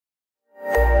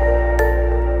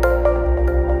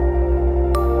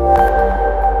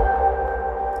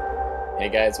Hey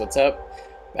guys, what's up?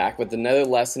 Back with another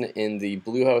lesson in the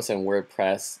Bluehost and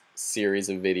WordPress series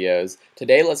of videos.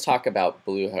 Today let's talk about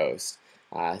Bluehost.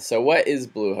 So what is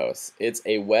Bluehost? It's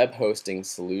a web hosting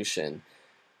solution.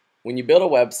 When you build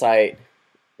a website,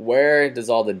 where does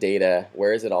all the data,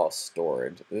 where is it all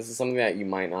stored? This is something that you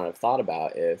might not have thought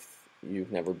about if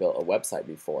you've never built a website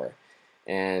before.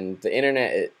 And the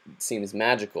internet, it seems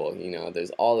magical.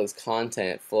 There's all this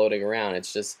content floating around.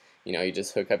 It's just, you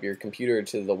just hook up your computer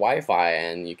to the Wi-Fi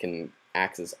and you can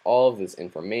access all of this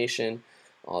information,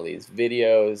 all these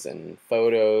videos and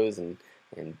photos and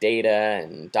data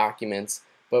and documents.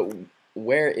 But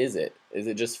where is it? Is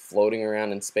it just floating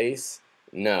around in space?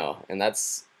 No. And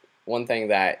that's one thing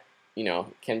that,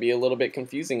 can be a little bit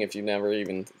confusing if you've never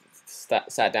even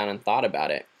sat down and thought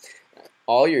about it.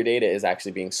 All your data is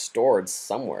actually being stored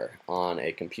somewhere on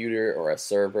a computer or a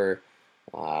server.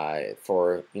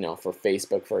 For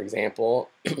Facebook, for example,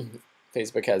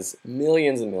 Facebook has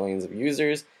millions and millions of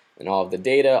users, and all of the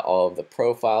data, all of the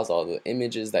profiles, all of the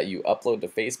images that you upload to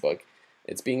Facebook,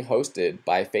 it's being hosted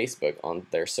by Facebook on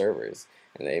their servers,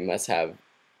 and they must have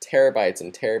terabytes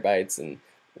and terabytes and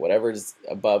whatever's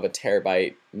above a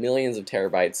terabyte, millions of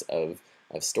terabytes of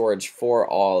storage for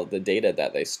all the data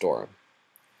that they store.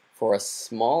 For a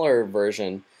smaller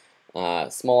version,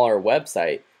 smaller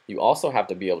website, you also have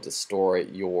to be able to store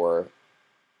your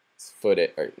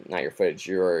footage, or not your footage,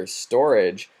 your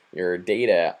storage, your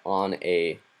data on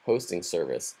a hosting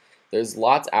service. There's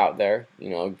lots out there.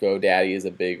 GoDaddy is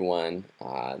a big one.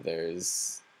 I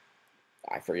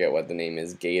forget what the name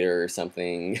is, Gator or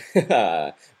something,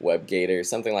 WebGator,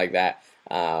 something like that.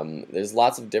 There's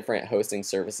lots of different hosting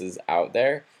services out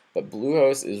there, but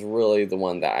Bluehost is really the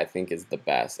one that I think is the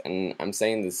best. And I'm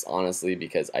saying this honestly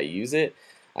because I use it.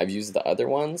 I've used the other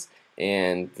ones,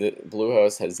 and the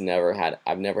Bluehost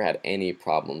I've never had any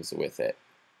problems with it.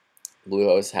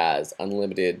 Bluehost has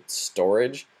unlimited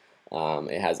storage.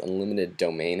 It has unlimited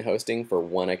domain hosting for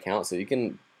one account, so you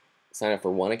can sign up for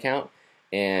one account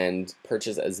and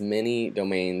purchase as many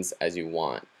domains as you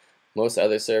want. Most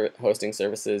other hosting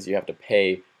services, you have to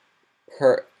pay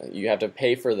for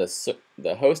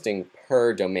the hosting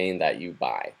per domain that you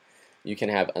buy. You can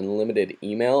have unlimited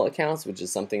email accounts, which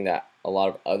is something that a lot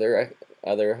of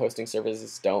other hosting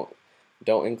services don't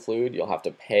include. You'll have to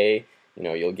pay.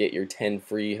 You'll get your 10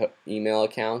 free email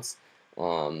accounts,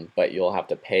 but you'll have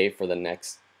to pay for the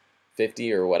next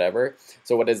 50 or whatever.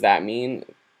 So what does that mean?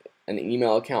 An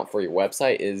email account for your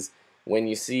website is when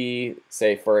you see,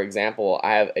 say for example,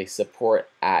 I have a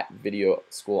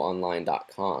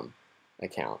support@videoschoolonline.com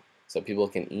account, so people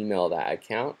can email that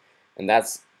account, and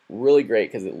that's really great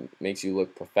because it makes you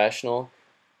look professional.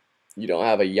 You don't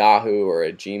have a Yahoo or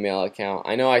a Gmail account.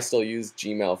 I know I still use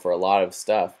Gmail for a lot of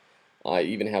stuff. I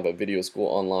even have a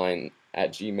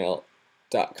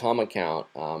videoschoolonline@gmail.com account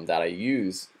that I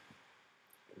use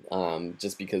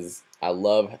just because I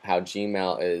love how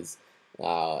Gmail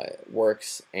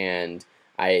works, and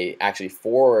I actually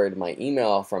forward my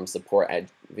email from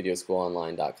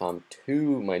support@videoschoolonline.com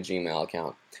to my Gmail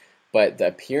account. But the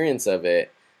appearance of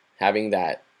it, having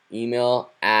that email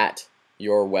at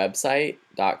your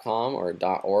website.com or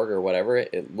 .org or whatever,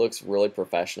 it looks really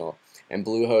professional. And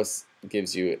Bluehost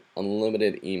gives you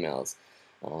unlimited emails.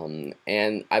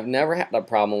 And I've never had a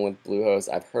problem with Bluehost.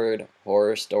 I've heard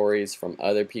horror stories from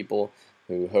other people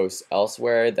who host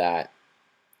elsewhere that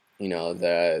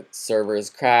the servers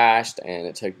crashed and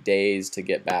it took days to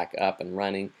get back up and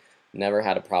running. Never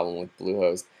had a problem with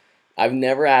Bluehost. I've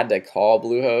never had to call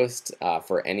Bluehost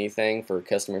for anything, for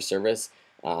customer service,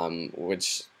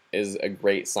 which is a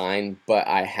great sign, but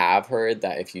I have heard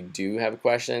that if you do have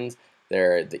questions,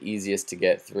 they're the easiest to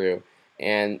get through,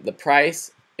 and the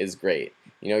price is great.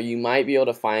 You might be able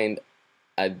to find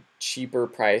a cheaper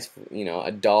price,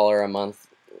 $1 a month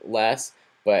less,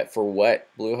 but for what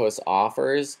Bluehost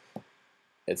offers,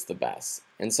 it's the best.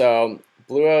 And so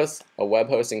Bluehost, a web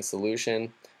hosting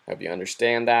solution, I hope you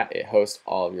understand that. It hosts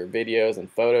all of your videos and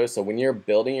photos, so when you're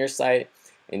building your site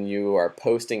and you are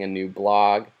posting a new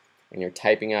blog and you're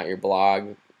typing out your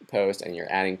blog post and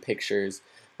you're adding pictures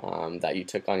that you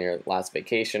took on your last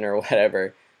vacation or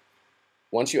whatever,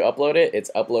 once you upload it,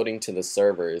 it's uploading to the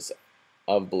servers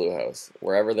of Bluehost,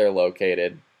 wherever they're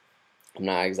located. I'm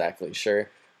not exactly sure,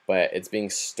 but it's being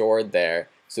stored there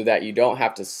so that you don't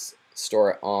have to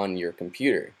store it on your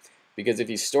computer. Because if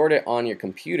you stored it on your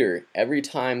computer, every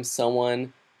time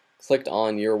someone clicked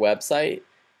on your website,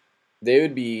 they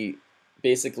would be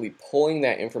basically pulling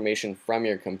that information from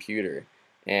your computer,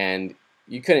 and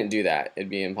you couldn't do that.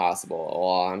 It'd be impossible.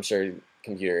 Well, I'm sure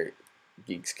computer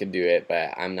geeks could do it,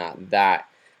 but I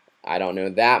don't know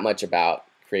that much about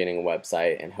creating a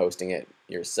website and hosting it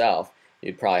yourself.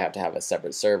 you'd probably have to have a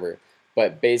separate server.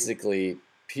 But basically,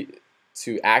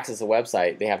 to access a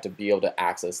website, they have to be able to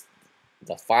access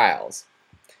the files.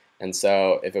 And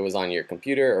so if it was on your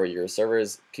computer or your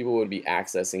servers, people would be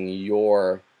accessing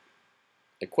your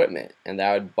equipment, and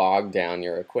that would bog down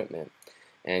your equipment.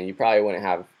 And you probably wouldn't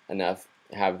have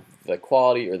the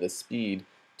quality or the speed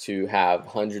to have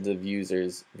hundreds of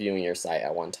users viewing your site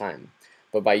at one time.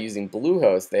 But by using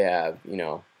Bluehost, they have, you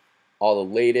know, all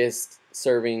the latest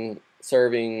serving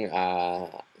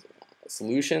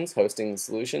solutions, hosting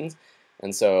solutions,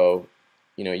 and so,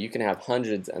 you know, you can have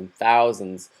hundreds and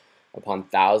thousands upon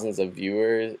thousands of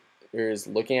viewers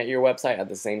looking at your website at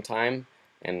the same time,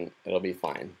 and it'll be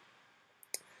fine.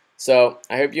 So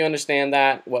I hope you understand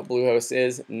that, what Bluehost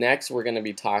is. Next, we're going to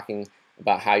be talking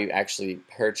about how you actually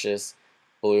purchase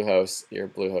Bluehost, your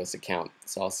Bluehost account.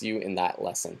 So I'll see you in that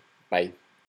lesson. Bye.